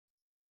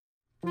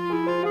On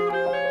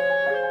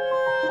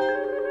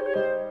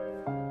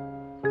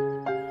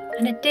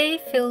a day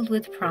filled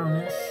with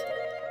promise,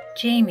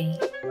 Jamie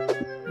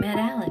met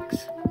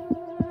Alex.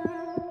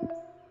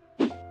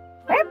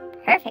 We're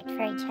perfect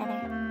for each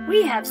other.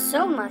 We have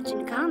so much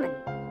in common.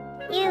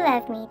 You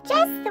love me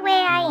just the way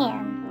I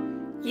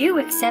am. You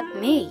accept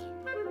me.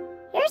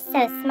 You're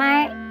so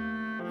smart.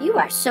 You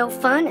are so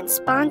fun and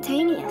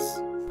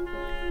spontaneous.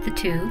 The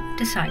two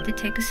decide to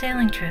take a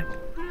sailing trip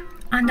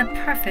on the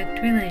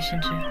perfect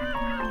relationship.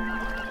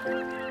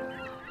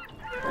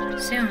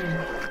 Soon,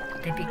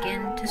 they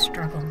begin to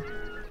struggle.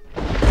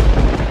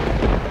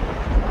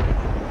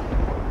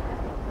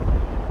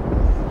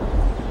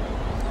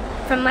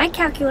 From my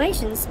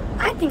calculations,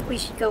 I think we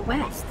should go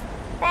west.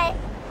 But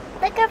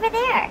look over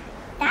there.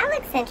 That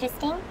looks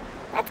interesting.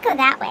 Let's go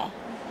that way.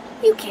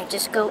 You can't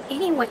just go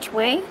any which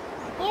way.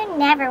 You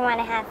never want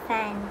to have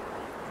fun.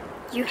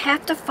 You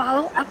have to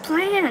follow a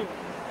plan.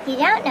 You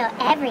don't know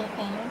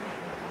everything.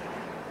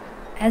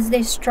 As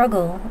they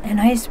struggle, an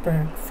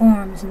iceberg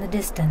forms in the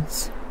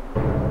distance.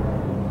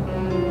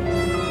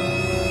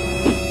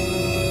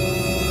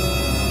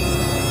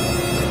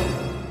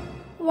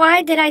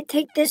 Why did I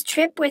take this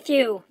trip with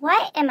you?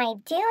 What am I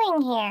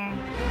doing here?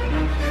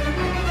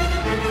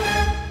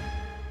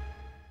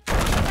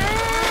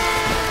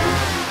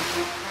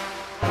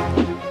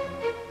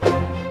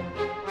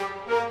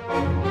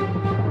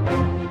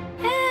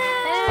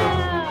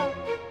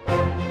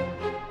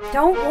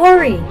 Don't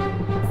worry.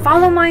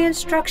 Follow my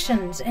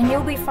instructions and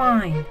you'll be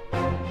fine.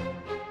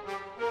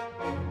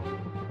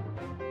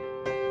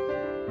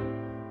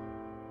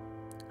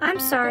 I'm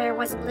sorry I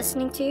wasn't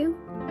listening to you.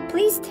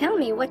 Please tell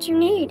me what you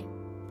need.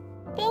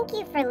 Thank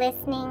you for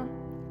listening.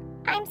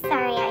 I'm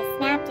sorry I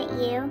snapped at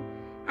you.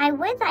 I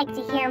would like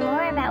to hear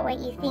more about what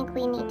you think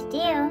we need to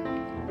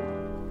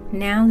do.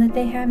 Now that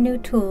they have new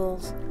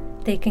tools,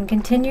 they can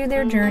continue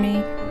their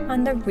journey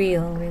on the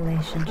real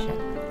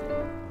relationship.